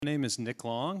My name is Nick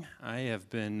Long. I have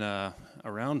been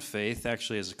around Faith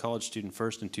actually as a college student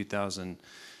first in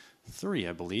 2003,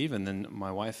 I believe, and then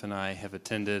my wife and I have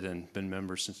attended and been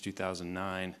members since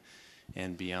 2009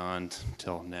 and beyond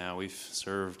till now. We've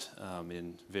served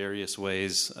in various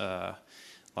ways,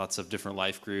 lots of different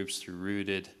life groups through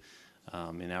Rooted,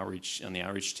 in outreach on the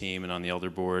outreach team and on the elder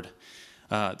board.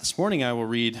 This morning I will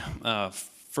read 1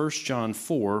 John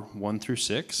 4, 1 through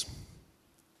 6.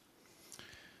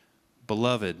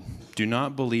 Beloved, do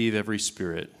not believe every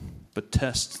spirit, but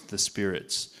test the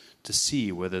spirits to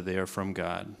see whether they are from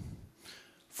God.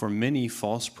 For many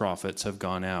false prophets have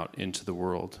gone out into the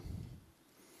world.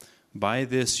 By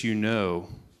this you know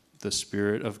the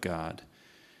Spirit of God.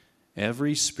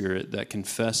 Every spirit that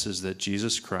confesses that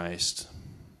Jesus Christ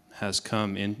has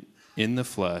come in the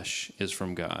flesh is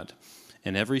from God.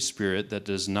 And every spirit that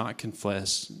does not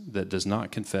confess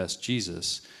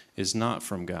Jesus is not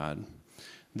from God.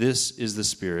 This is the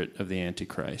spirit of the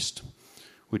Antichrist,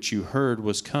 which you heard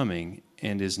was coming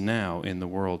and is now in the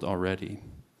world already.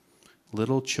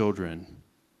 Little children,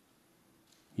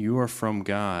 you are from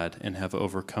God and have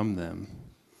overcome them,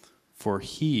 for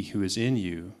he who is in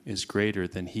you is greater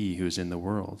than he who is in the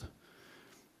world.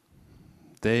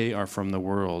 They are from the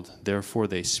world, therefore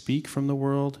they speak from the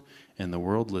world, and the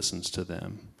world listens to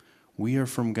them. We are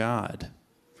from God.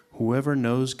 Whoever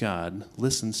knows God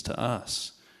listens to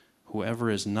us. Whoever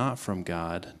is not from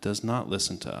God does not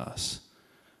listen to us.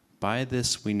 By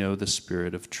this we know the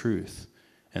spirit of truth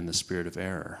and the spirit of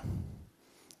error.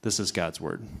 This is God's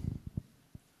word.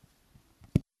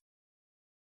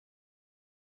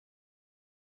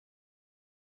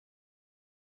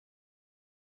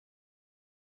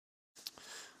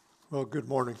 Well, good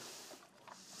morning.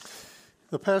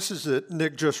 The passage that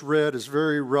Nick just read is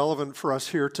very relevant for us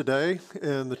here today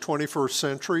in the 21st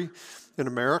century in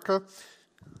America.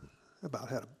 About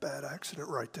had a bad accident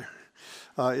right there.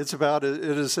 It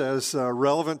is as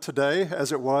relevant today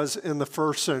as it was in the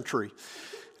first century.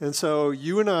 And so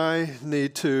you and I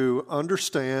need to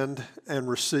understand and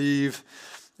receive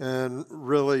and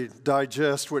really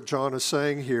digest what John is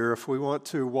saying here if we want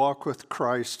to walk with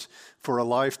Christ for a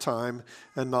lifetime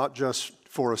and not just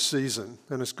for a season.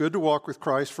 And it's good to walk with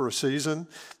Christ for a season,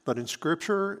 but in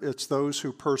Scripture, it's those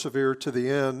who persevere to the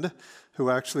end who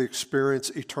actually experience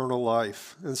eternal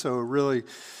life. And so really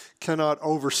cannot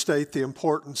overstate the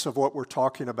importance of what we're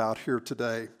talking about here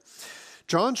today.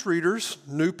 John's readers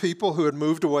knew people who had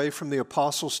moved away from the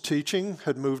apostles' teaching,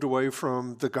 had moved away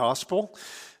from the gospel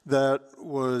that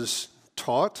was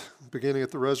taught beginning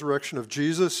at the resurrection of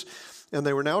Jesus, and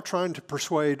they were now trying to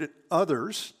persuade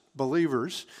others,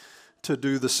 believers, to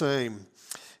do the same.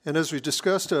 And as we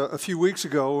discussed a few weeks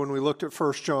ago when we looked at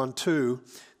 1 John 2,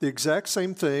 the exact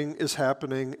same thing is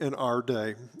happening in our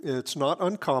day. It's not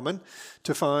uncommon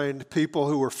to find people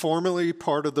who were formerly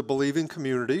part of the believing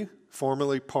community,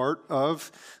 formerly part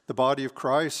of the body of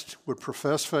Christ, would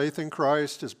profess faith in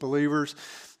Christ as believers,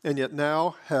 and yet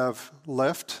now have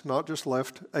left, not just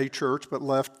left a church, but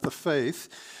left the faith,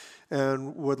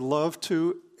 and would love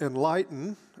to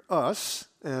enlighten us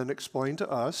and explain to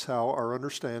us how our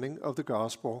understanding of the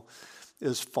gospel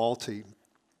is faulty.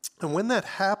 And when that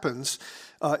happens,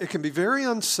 it can be very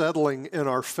unsettling in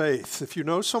our faith. If you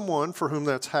know someone for whom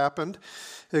that's happened,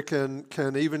 it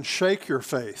can even shake your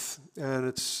faith. And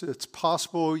it's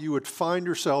possible you would find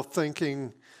yourself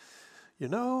thinking,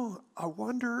 I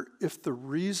wonder if the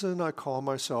reason I call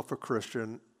myself a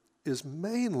Christian is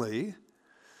mainly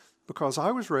because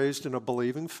I was raised in a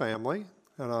believing family,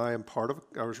 and I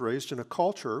was raised in a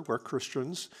culture where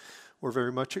Christians were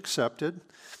very much accepted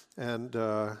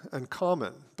and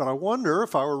common. But I wonder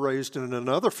if I were raised in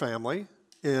another family,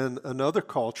 in another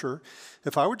culture,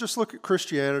 if I would just look at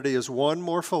Christianity as one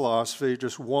more philosophy,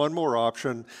 just one more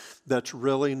option that's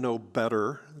really no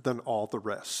better than all the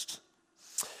rest.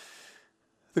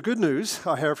 The good news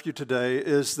I have for you today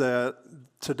is that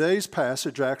today's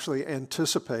passage actually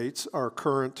anticipates our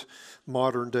current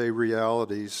modern day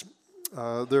realities.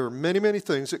 There are many, many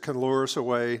things that can lure us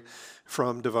away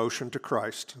from devotion to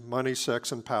Christ. Money,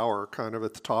 sex, and power kind of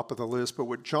at the top of the list. But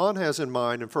what John has in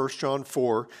mind in 1 John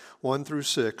 4, 1 through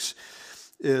 6,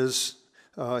 is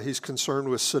he's concerned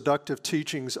with seductive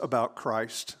teachings about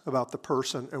Christ, about the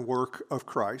person and work of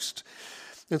Christ.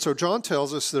 And so John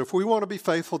tells us that if we want to be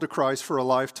faithful to Christ for a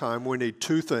lifetime, we need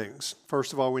two things.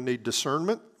 First of all, we need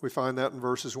discernment. We find that in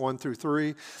verses 1 through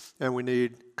 3. And we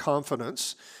need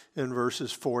confidence in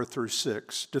verses 4 through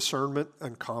 6. Discernment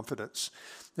and confidence.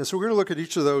 And so we're going to look at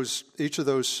each of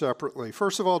those separately.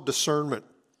 First of all, discernment.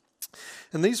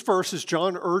 In these verses,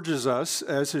 John urges us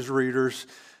as his readers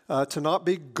to not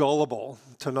be gullible,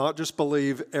 to not just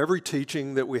believe every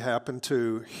teaching that we happen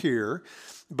to hear,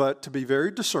 but to be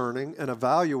very discerning and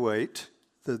evaluate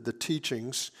the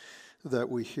teachings that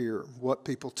we hear, what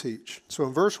people teach. So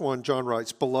in verse 1, John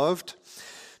writes, "Beloved,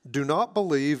 do not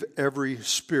believe every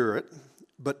spirit,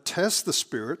 but test the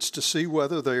spirits to see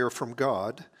whether they are from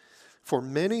God, for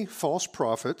many false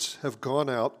prophets have gone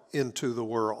out into the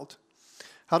world."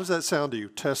 How does that sound to you?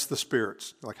 Test the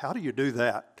spirits. Like, how do you do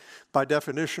that? By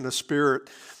definition, a spirit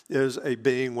is a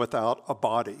being without a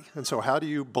body. And so how do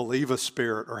you believe a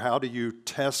spirit, or how do you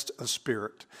test a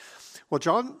spirit? Well,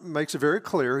 John makes it very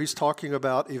clear. He's talking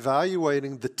about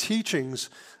evaluating the teachings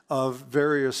of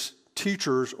various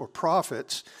teachers or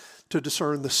prophets to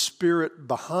discern the spirit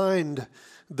behind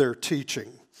their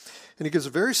teaching. And he gives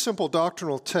a very simple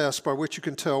doctrinal test by which you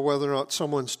can tell whether or not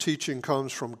someone's teaching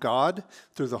comes from God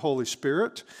through the Holy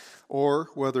Spirit, or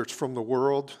whether it's from the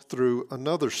world through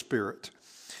another spirit.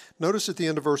 Notice at the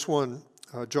end of verse 1,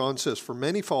 John says, "For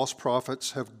many false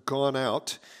prophets have gone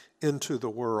out into the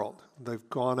world." They've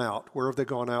gone out. Where have they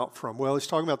gone out from? Well, he's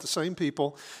talking about the same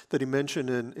people that he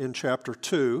mentioned in chapter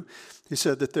 2. He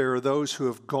said that there are those who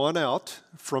have gone out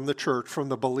from the church, from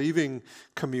the believing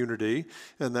community,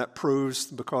 and that proves,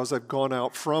 because they've gone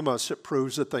out from us, it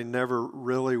proves that they never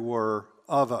really were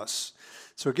of us.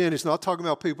 So again, he's not talking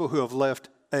about people who have left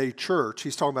a church.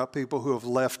 He's talking about people who have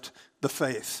left the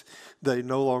faith. They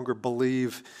no longer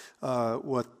believe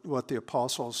what the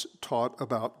apostles taught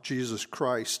about Jesus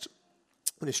Christ.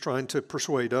 And he's trying to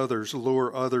persuade others,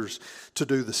 lure others to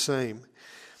do the same.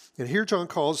 And here John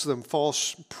calls them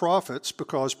false prophets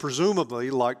because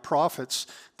presumably, like prophets,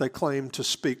 they claim to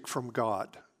speak from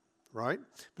God, right?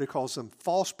 But he calls them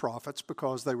false prophets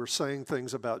because they were saying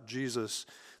things about Jesus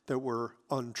that were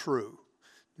untrue.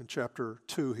 In chapter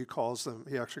 2, he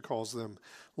actually calls them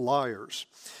liars.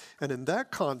 And in that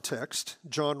context,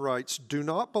 John writes, "Do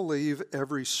not believe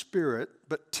every spirit,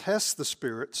 but test the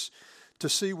spirits to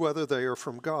see whether they are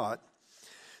from God."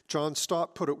 John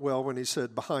Stott put it well when he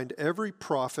said, "Behind every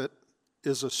prophet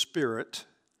is a spirit,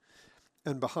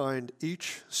 and behind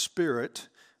each spirit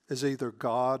is either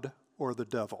God or the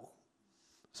devil."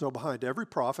 So behind every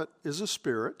prophet is a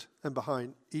spirit, and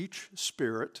behind each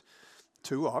spirit,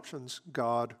 two options,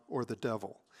 God or the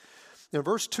devil. In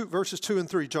verses 2 and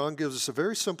 3, John gives us a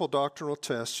very simple doctrinal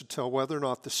test to tell whether or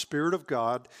not the Spirit of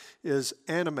God is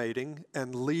animating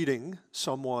and leading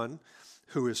someone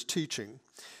who is teaching.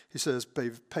 He says,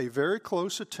 pay very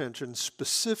close attention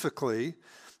specifically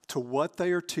to what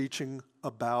they are teaching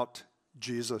about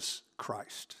Jesus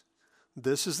Christ.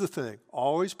 This is the thing.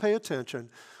 Always pay attention.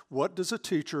 What does a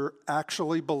teacher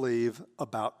actually believe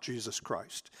about Jesus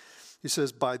Christ? He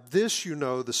says, "By this you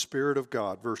know the Spirit of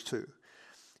God," verse 2.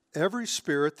 "Every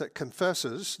spirit that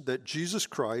confesses that Jesus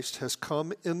Christ has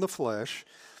come in the flesh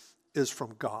is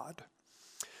from God."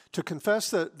 To confess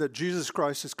that Jesus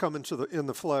Christ has come in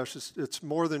the flesh, it's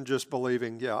more than just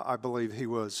believing, yeah, I believe he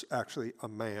was actually a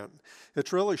man.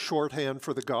 It's really shorthand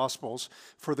for the Gospels,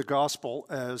 for the gospel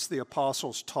as the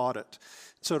apostles taught it.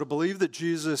 So to believe that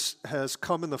Jesus has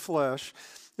come in the flesh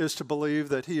is to believe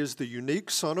that he is the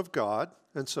unique Son of God,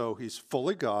 and so he's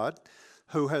fully God,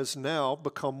 who has now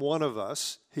become one of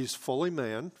us. He's fully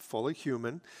man, fully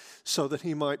human, so that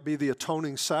he might be the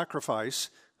atoning sacrifice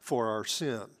for our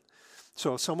sin.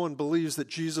 So if someone believes that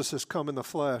Jesus has come in the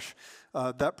flesh,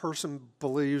 that person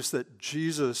believes that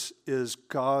Jesus is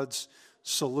God's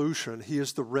solution. He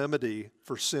is the remedy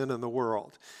for sin in the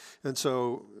world. And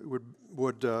so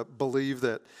would believe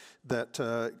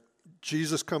that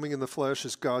Jesus coming in the flesh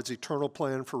is God's eternal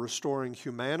plan for restoring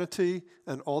humanity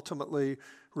and ultimately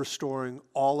restoring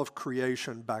all of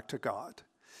creation back to God.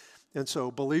 And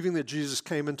so believing that Jesus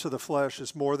came into the flesh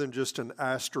is more than just an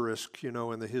asterisk,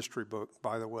 in the history book,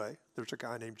 by the way. There's a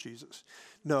guy named Jesus.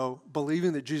 No,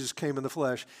 believing that Jesus came in the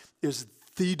flesh is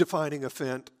the defining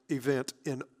event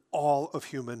in all of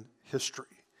human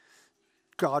history.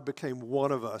 God became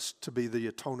one of us to be the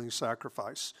atoning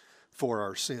sacrifice for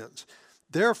our sins.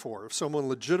 Therefore, if someone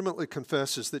legitimately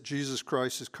confesses that Jesus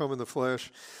Christ has come in the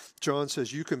flesh, John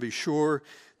says you can be sure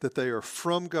that they are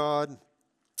from God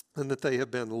and that they have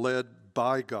been led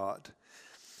by God.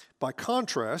 By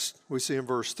contrast, we see in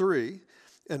verse 3,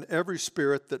 "And every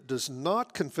spirit that does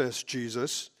not confess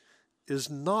Jesus is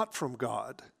not from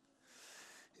God."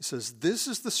 He says, "This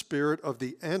is the spirit of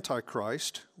the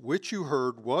Antichrist, which you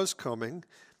heard was coming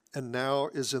and now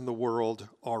is in the world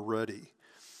already."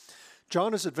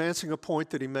 John is advancing a point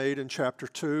that he made in chapter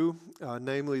 2,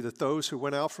 namely that those who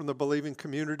went out from the believing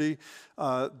community,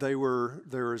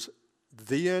 there's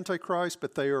the Antichrist,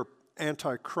 but they are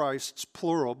antichrists,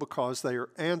 plural, because they are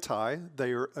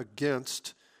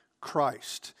against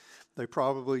Christ. They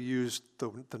probably used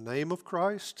the name of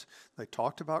Christ. They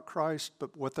talked about Christ,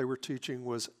 but what they were teaching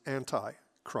was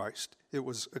anti-Christ. It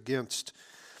was against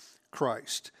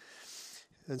Christ.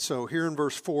 And so here in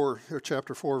verse 4, or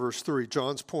chapter 4, verse 3,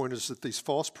 John's point is that these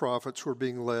false prophets were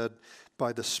being led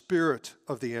by the spirit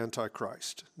of the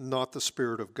Antichrist, not the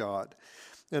Spirit of God.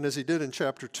 And as he did in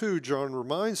chapter 2, John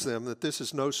reminds them that this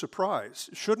is no surprise.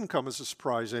 It shouldn't come as a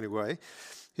surprise anyway.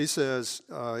 He says,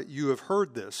 you have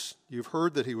heard this. You've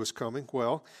heard that he was coming.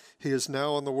 Well, he is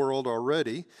now in the world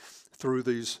already through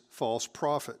these false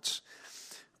prophets.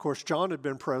 Of course, John had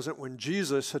been present when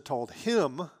Jesus had told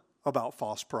him about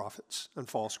false prophets and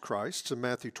false Christs. In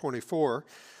Matthew 24,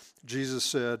 Jesus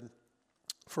said,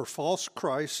 "For false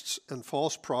Christs and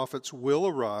false prophets will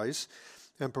arise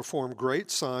and perform great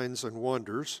signs and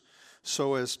wonders,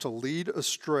 so as to lead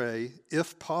astray,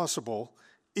 if possible,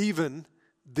 even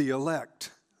the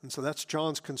elect." And so that's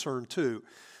John's concern too.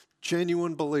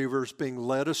 Genuine believers being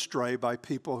led astray by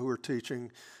people who are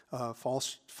teaching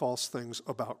false things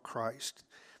about Christ.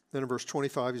 Then in verse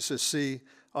 25 he says, "See,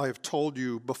 I have told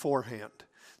you beforehand."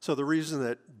 So the reason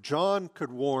that John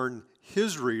could warn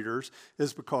his readers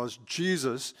is because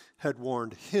Jesus had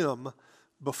warned him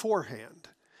beforehand.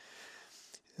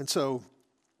 And so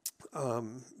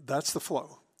that's the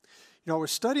flow. You know, I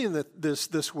was studying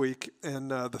this week,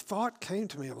 and the thought came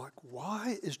to me, I'm like,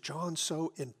 why is John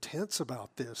so intense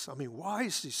about this? I mean, why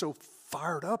is he so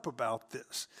fired up about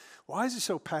this? Why is he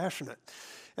so passionate?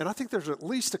 And I think there's at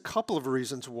least a couple of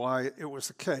reasons why it was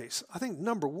the case. I think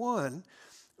number one,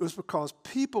 it was because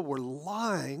people were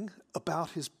lying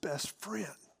about his best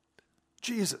friend,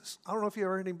 Jesus. I don't know if you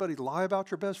ever heard anybody lie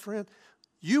about your best friend.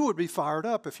 You would be fired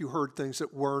up if you heard things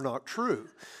that were not true.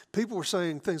 People were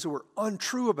saying things that were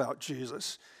untrue about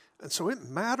Jesus. And so it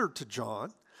mattered to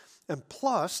John. And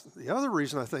plus, the other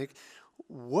reason I think,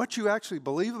 what you actually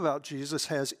believe about Jesus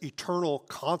has eternal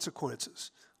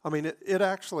consequences. I mean, it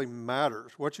actually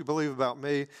matters. What you believe about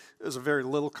me is a very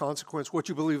little consequence. What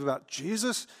you believe about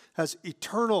Jesus has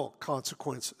eternal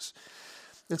consequences.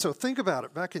 And so think about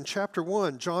it. Back in chapter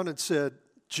 1, John had said,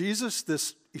 Jesus,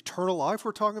 this eternal life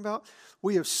we're talking about,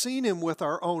 we have seen him with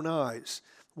our own eyes.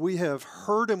 We have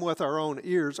heard him with our own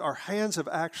ears. Our hands have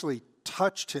actually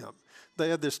touched him. They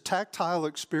had this tactile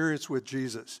experience with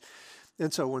Jesus.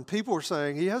 And so when people were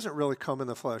saying, he hasn't really come in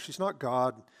the flesh, he's not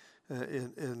God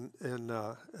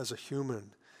as a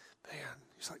human, man,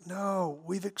 he's like, no,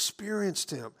 we've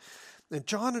experienced him. And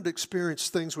John had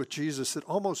experienced things with Jesus that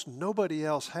almost nobody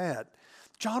else had.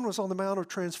 John was on the Mount of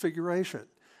Transfiguration.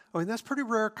 I mean, that's pretty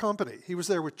rare company. He was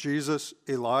there with Jesus,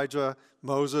 Elijah,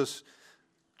 Moses,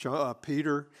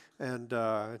 Peter,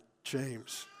 and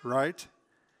James, right?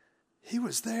 He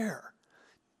was there.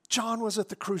 John was at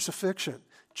the crucifixion.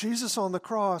 Jesus on the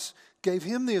cross gave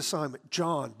him the assignment.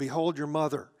 John, behold your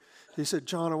mother. He said,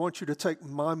 John, I want you to take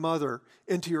my mother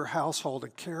into your household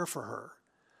and care for her.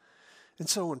 And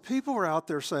so when people were out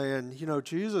there saying, you know,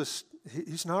 Jesus,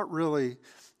 he's not really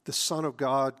the Son of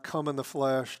God come in the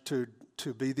flesh to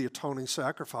be the atoning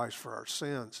sacrifice for our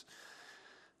sins.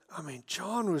 I mean,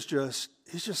 John was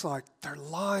he's just like, they're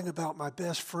lying about my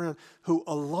best friend who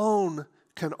alone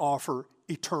can offer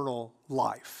eternal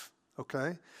life,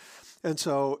 okay? And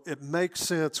so it makes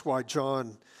sense why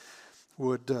John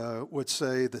would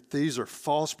say that these are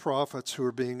false prophets who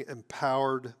are being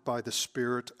empowered by the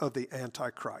spirit of the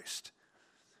Antichrist.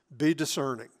 Be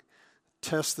discerning.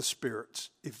 Test the spirits.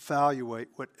 Evaluate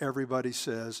what everybody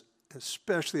says,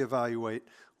 especially evaluate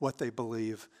what they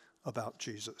believe about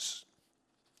Jesus.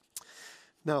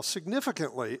 Now,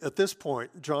 significantly, at this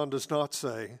point, John does not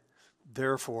say,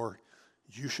 therefore,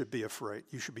 you should be afraid.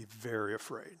 You should be very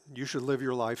afraid. You should live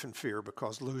your life in fear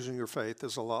because losing your faith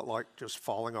is a lot like just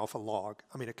falling off a log.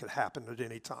 I mean, it could happen at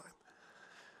any time.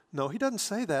 No, he doesn't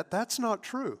say that. That's not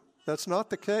true. That's not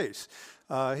the case.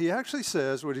 He actually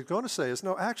says, what he's going to say is,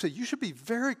 no, actually, you should be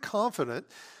very confident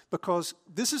because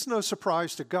this is no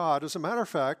surprise to God. As a matter of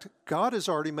fact, God has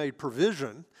already made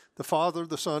provision. The Father,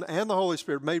 the Son, and the Holy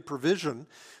Spirit made provision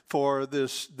for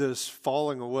this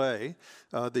falling away,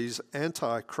 these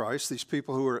antichrists, these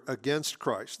people who are against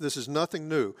Christ. This is nothing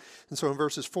new. And so in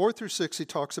verses 4 through 6, he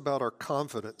talks about our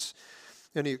confidence.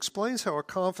 And he explains how our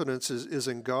confidence is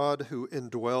in God who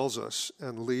indwells us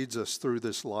and leads us through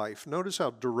this life. Notice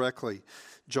how directly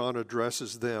John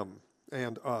addresses them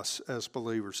and us as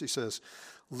believers. He says,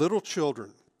 little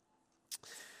children.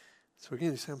 So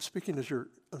again, he says, I'm speaking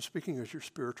as your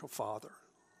spiritual father.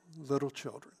 Little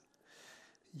children.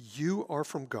 You are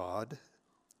from God,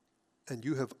 and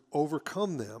you have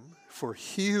overcome them, for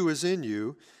he who is in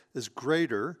you is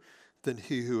greater than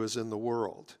he who is in the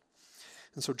world.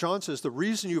 And so John says the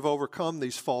reason you've overcome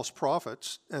these false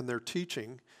prophets and their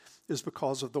teaching is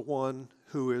because of the one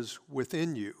who is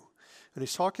within you. And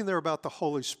he's talking there about the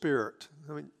Holy Spirit.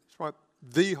 I mean, it's right,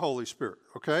 the Holy Spirit,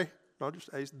 okay? Not just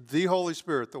the Holy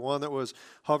Spirit, the one that was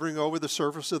hovering over the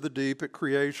surface of the deep at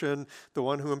creation, the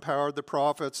one who empowered the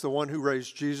prophets, the one who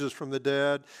raised Jesus from the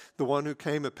dead, the one who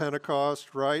came at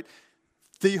Pentecost, right?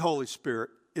 The Holy Spirit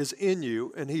is in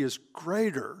you, and he is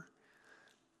greater.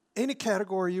 Any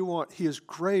category you want, he is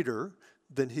greater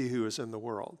than he who is in the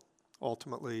world.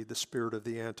 Ultimately, the spirit of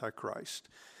the Antichrist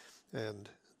and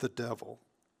the devil.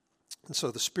 And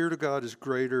so the Spirit of God is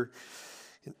greater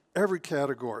in every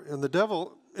category. And the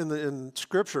devil, in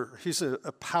Scripture, he's a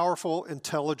powerful,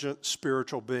 intelligent,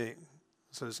 spiritual being.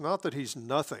 So it's not that he's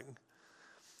nothing.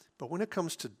 But when it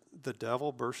comes to the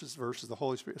devil versus the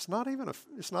Holy Spirit, it's not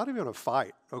even a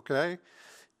fight, okay?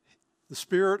 The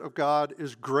Spirit of God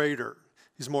is greater.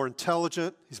 He's more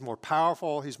intelligent, he's more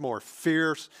powerful, he's more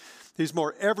fierce, he's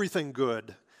more everything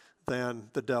good than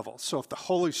the devil. So if the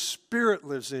Holy Spirit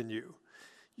lives in you,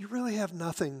 you really have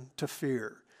nothing to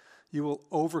fear. You will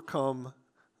overcome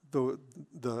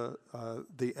the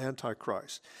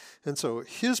Antichrist. And so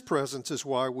his presence is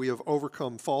why we have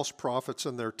overcome false prophets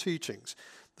and their teachings.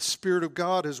 The Spirit of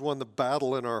God has won the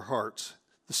battle in our hearts.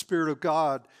 The Spirit of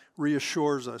God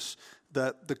reassures us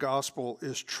that the gospel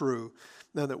is true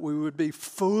and that we would be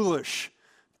foolish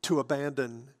to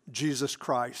abandon Jesus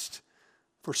Christ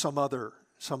for some other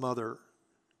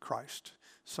Christ,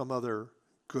 some other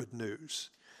good news.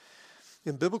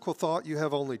 In biblical thought, you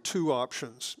have only two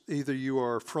options. Either you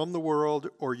are from the world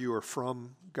or you are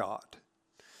from God.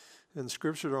 In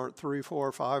Scripture, there aren't 3,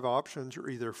 4, 5 options.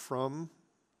 You're either from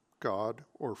God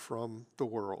or from the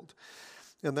world.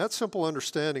 And that simple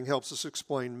understanding helps us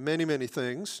explain many, many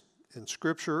things in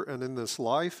Scripture and in this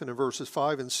life. And in verses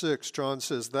 5 and 6, John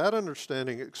says that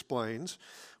understanding explains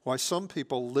why some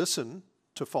people listen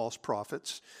to false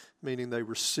prophets, meaning they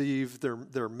receive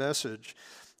their message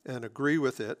and agree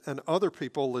with it, and other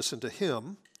people listen to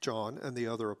him, John, and the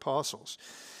other apostles.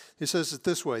 He says it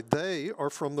this way: they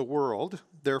are from the world,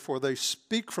 therefore they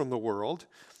speak from the world,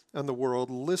 and the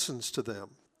world listens to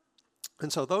them.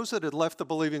 And so those that had left the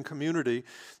believing community,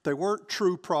 they weren't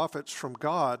true prophets from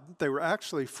God. They were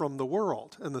actually from the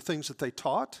world. And the things that they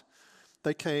taught,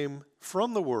 they came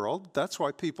from the world. That's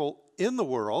why people in the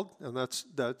world, and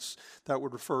that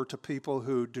would refer to people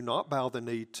who do not bow the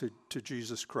knee to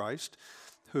Jesus Christ,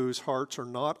 whose hearts are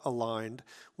not aligned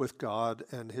with God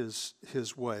and his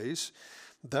ways.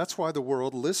 That's why the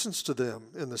world listens to them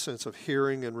in the sense of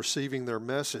hearing and receiving their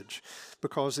message,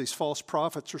 because these false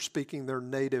prophets are speaking their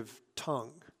native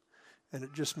tongue. And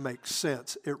it just makes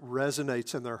sense. It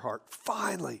resonates in their heart.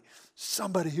 Finally,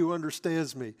 somebody who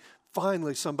understands me.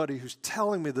 Finally, somebody who's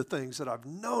telling me the things that I've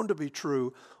known to be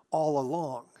true all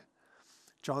along.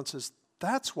 John says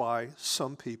that's why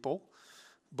some people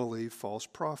believe false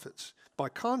prophets. By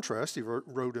contrast, he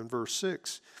wrote in verse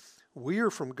 6, we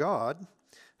are from God.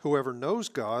 Whoever knows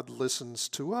God listens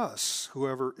to us.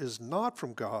 Whoever is not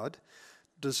from God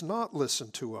does not listen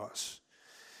to us.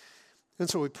 And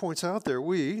so he points out there,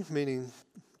 we, meaning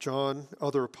John,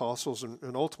 other apostles,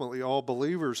 and ultimately all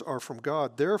believers are from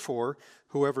God. Therefore,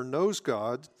 whoever knows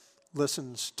God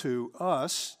listens to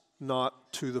us,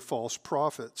 not to the false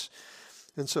prophets.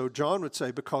 And so John would say,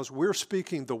 because we're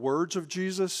speaking the words of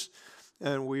Jesus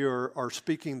and we are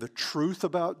speaking the truth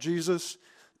about Jesus,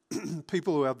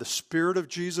 people who have the Spirit of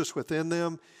Jesus within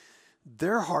them,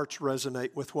 their hearts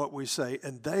resonate with what we say,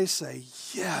 and they say,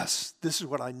 yes, this is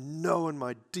what I know in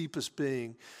my deepest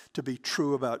being to be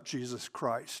true about Jesus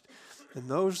Christ. And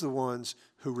those are the ones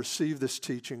who receive this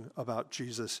teaching about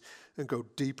Jesus and go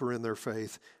deeper in their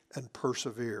faith and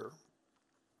persevere.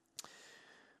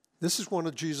 This is one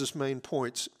of Jesus' main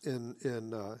points in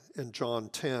John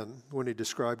 10 when he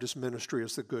described his ministry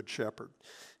as the Good Shepherd.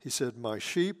 He said, my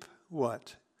sheep,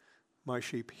 what? My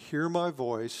sheep hear my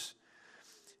voice.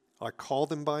 I call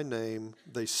them by name.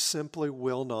 They simply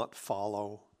will not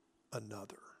follow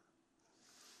another.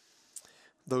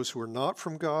 Those who are not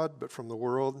from God but from the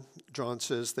world, John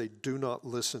says they do not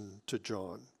listen to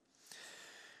John.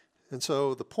 And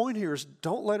so the point here is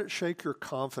don't let it shake your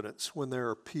confidence when there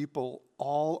are people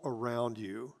all around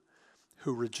you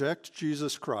who reject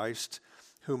Jesus Christ,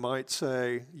 who might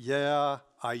say, yeah,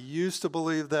 I used to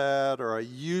believe that, or I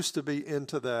used to be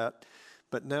into that,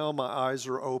 but now my eyes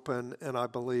are open and I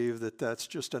believe that that's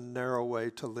just a narrow way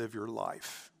to live your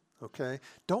life, okay?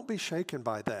 Don't be shaken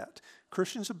by that.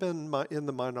 Christians have been in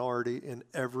the minority in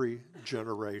every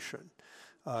generation.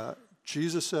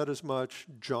 Jesus said as much,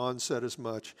 John said as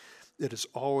much. It has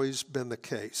always been the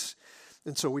case.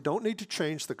 And so we don't need to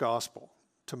change the gospel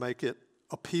to make it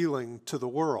appealing to the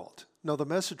world. No, the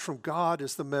message from God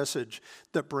is the message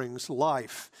that brings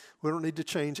life. We don't need to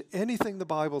change anything the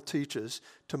Bible teaches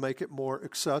to make it more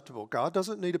acceptable. God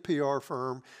doesn't need a PR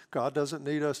firm. God doesn't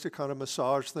need us to kind of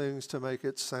massage things to make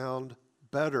it sound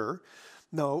better.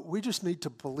 No, we just need to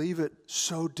believe it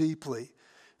so deeply,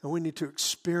 and we need to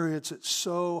experience it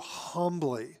so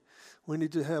humbly. We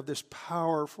need to have this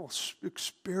powerful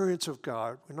experience of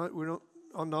God. We don't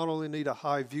not only need a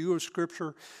high view of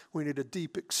Scripture, we need a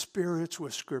deep experience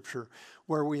with Scripture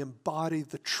where we embody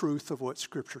the truth of what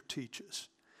Scripture teaches.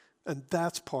 And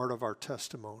that's part of our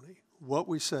testimony, what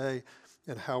we say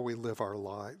and how we live our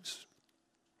lives.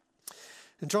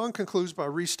 And John concludes by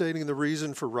restating the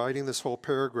reason for writing this whole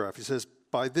paragraph. He says,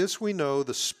 "By this we know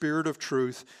the spirit of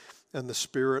truth and the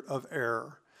spirit of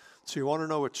error." So you want to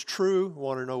know what's true,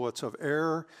 want to know what's of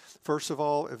error. First of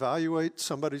all, evaluate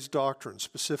somebody's doctrine,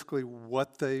 specifically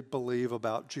what they believe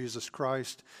about Jesus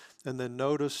Christ. And then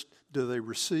notice, do they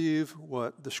receive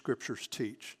what the Scriptures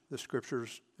teach? The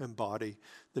Scriptures embody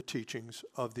the teachings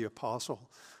of the apostle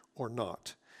or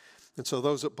not. And so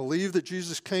those that believe that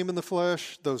Jesus came in the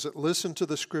flesh, those that listen to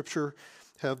the Scripture,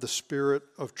 have the spirit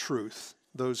of truth.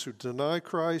 Those who deny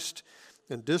Christ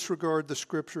and disregard the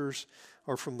Scriptures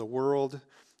are from the world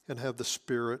and have the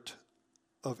spirit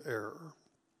of error.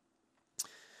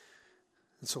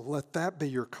 And so let that be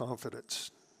your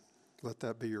confidence. Let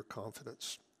that be your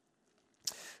confidence.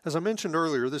 As I mentioned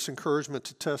earlier, this encouragement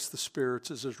to test the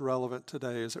spirits is as relevant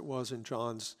today as it was in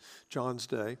John's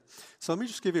day. So let me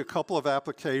just give you a couple of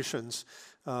applications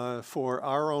for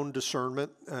our own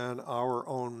discernment and our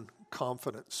own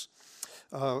confidence.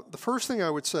 The first thing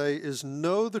I would say is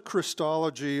know the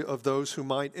Christology of those who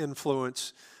might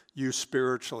influence you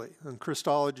spiritually. And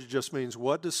Christology just means,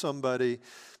 what does somebody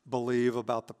believe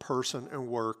about the person and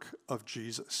work of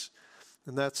Jesus?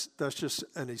 And that's just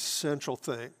an essential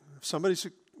thing. If somebody's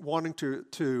wanting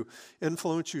to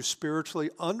influence you spiritually,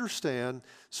 understand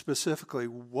specifically,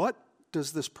 what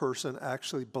does this person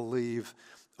actually believe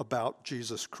about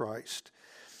Jesus Christ?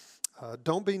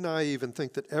 Don't be naive and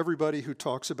think that everybody who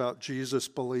talks about Jesus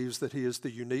believes that he is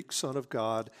the unique Son of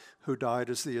God who died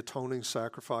as the atoning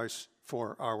sacrifice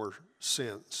for our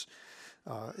sins.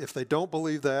 If they don't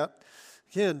believe that,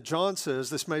 again, John says,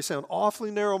 this may sound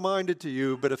awfully narrow-minded to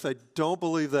you, but if they don't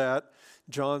believe that,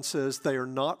 John says they are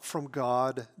not from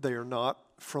God, they are not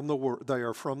from the world, they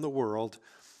are from the world.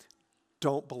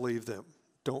 Don't believe them.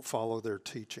 Don't follow their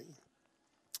teaching.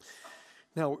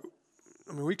 Now,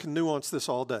 I mean, we can nuance this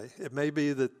all day. It may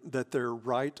be that they're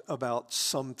right about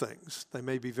some things. They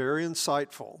may be very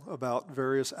insightful about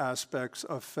various aspects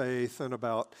of faith and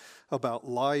about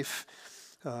life,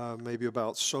 maybe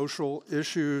about social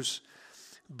issues.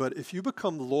 But if you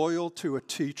become loyal to a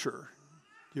teacher,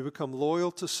 you become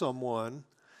loyal to someone,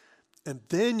 and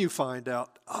then you find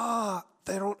out,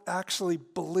 they don't actually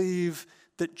believe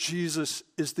that Jesus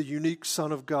is the unique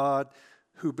Son of God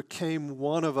who became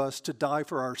one of us to die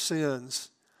for our sins.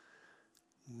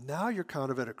 Now you're kind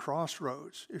of at a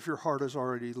crossroads. If your heart is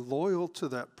already loyal to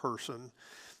that person,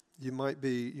 you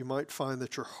might find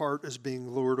that your heart is being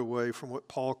lured away from what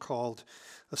Paul called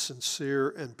a sincere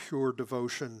and pure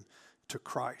devotion to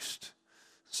Christ.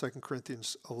 2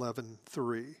 Corinthians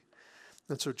 11:3.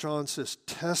 And so John says,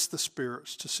 test the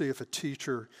spirits to see if a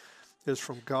teacher is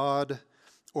from God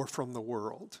or from the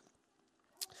world.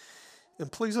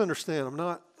 And please understand,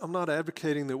 I'm not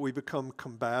advocating that we become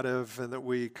combative and that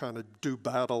we kind of do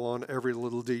battle on every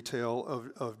little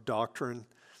detail of doctrine.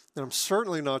 And I'm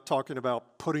certainly not talking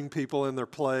about putting people in their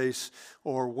place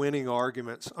or winning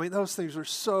arguments. I mean, those things are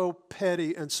so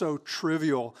petty and so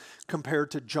trivial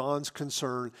compared to John's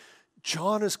concern.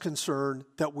 John is concerned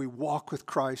that we walk with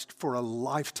Christ for a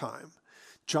lifetime.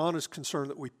 John is concerned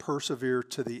that we persevere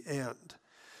to the end.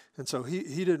 And so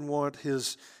he didn't want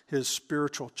his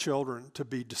spiritual children to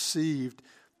be deceived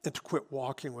and to quit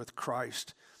walking with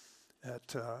Christ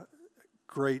at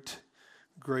great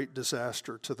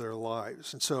disaster to their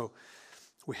lives. And so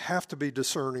we have to be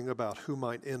discerning about who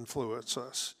might influence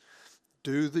us.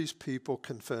 Do these people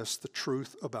confess the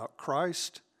truth about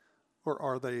Christ, or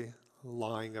are they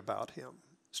lying about him?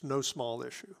 It's no small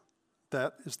issue.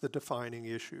 That is the defining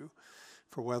issue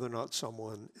for whether or not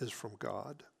someone is from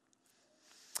God.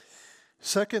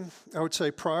 Second, I would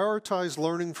say prioritize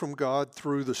learning from God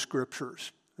through the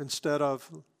Scriptures instead of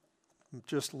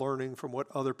just learning from what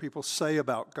other people say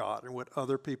about God and what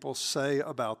other people say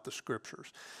about the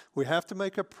Scriptures. We have to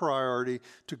make a priority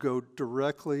to go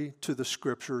directly to the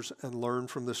Scriptures and learn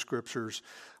from the Scriptures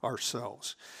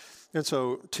ourselves. And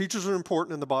so teachers are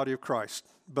important in the body of Christ,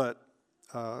 but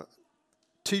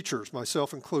teachers,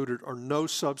 myself included, are no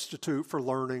substitute for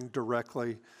learning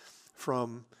directly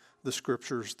from the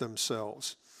Scriptures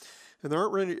themselves. And there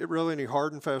aren't really any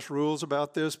hard and fast rules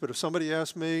about this, but if somebody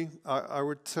asked me, I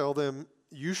would tell them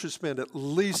you should spend at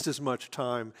least as much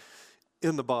time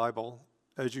in the Bible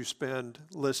as you spend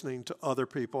listening to other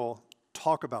people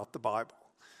talk about the Bible.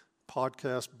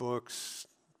 Podcasts, books,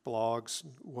 blogs,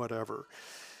 whatever.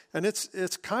 And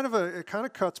it kind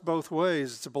of cuts both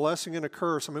ways. It's a blessing and a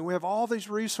curse. I mean, we have all these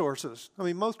resources. I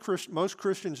mean, most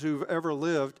Christians who've ever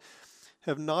lived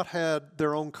have not had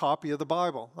their own copy of the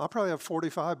Bible. I probably have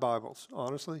 45 Bibles,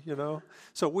 honestly,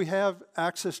 So we have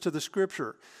access to the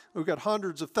Scripture. We've got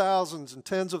hundreds of thousands and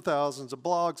tens of thousands of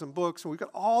blogs and books, and we've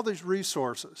got all these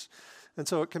resources. And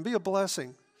so it can be a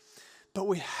blessing. But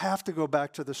we have to go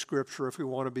back to the Scripture if we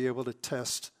want to be able to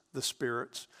test the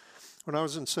spirits. When I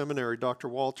was in seminary, Dr.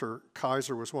 Walter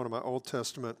Kaiser was one of my Old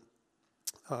Testament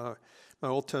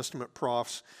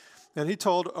profs. And he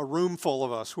told a room full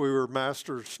of us, we were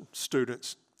master's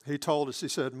students, he told us, he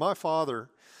said, my father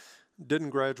didn't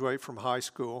graduate from high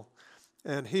school,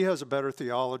 and he has a better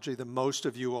theology than most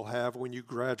of you will have when you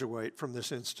graduate from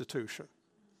this institution.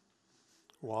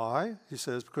 Why? He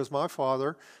says, because my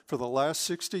father, for the last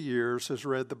 60 years, has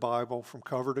read the Bible from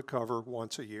cover to cover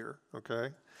once a year,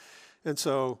 okay? And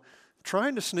so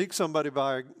trying to sneak somebody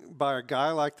by a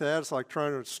guy like that, it's like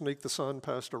trying to sneak the sun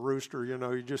past a rooster.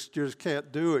 You just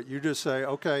can't do it. You just say,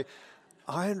 okay,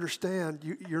 I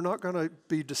understand. You're not going to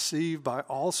be deceived by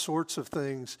all sorts of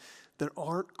things that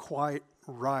aren't quite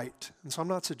right. And so I'm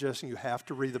not suggesting you have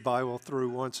to read the Bible through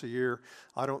once a year.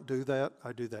 I don't do that.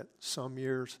 I do that some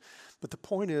years. But the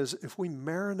point is, if we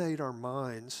marinate our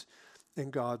minds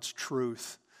in God's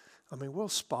truth, I mean, we'll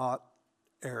spot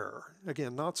error.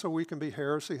 Again, not so we can be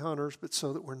heresy hunters, but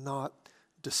so that we're not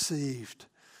deceived,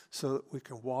 so that we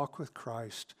can walk with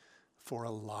Christ for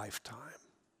a lifetime.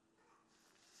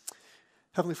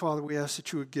 Heavenly Father, we ask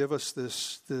that you would give us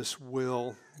this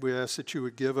will. We ask that you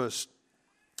would give us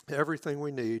everything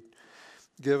we need.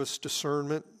 Give us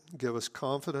discernment. Give us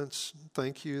confidence.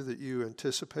 Thank you that you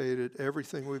anticipated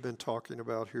everything we've been talking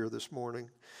about here this morning.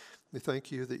 We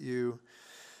thank you that you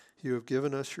have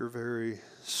given us your very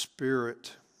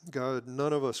Spirit. God,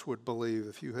 none of us would believe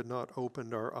if you had not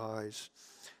opened our eyes.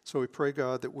 So we pray,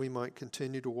 God, that we might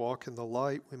continue to walk in the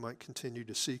light. We might continue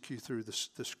to seek you through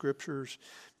the Scriptures.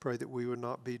 Pray that we would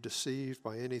not be deceived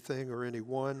by anything or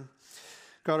anyone.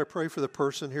 God, I pray for the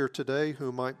person here today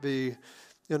who might be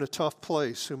in a tough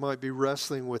place, who might be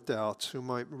wrestling with doubts, who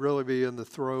might really be in the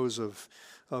throes of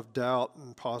doubt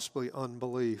and possibly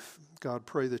unbelief. God,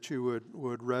 pray that you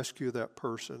would rescue that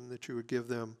person, that you would give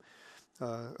them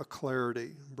a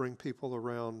clarity, bring people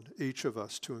around each of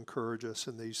us to encourage us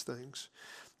in these things.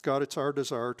 God, it's our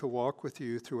desire to walk with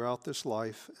you throughout this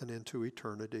life and into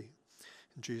eternity.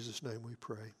 In Jesus' name we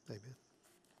pray. Amen.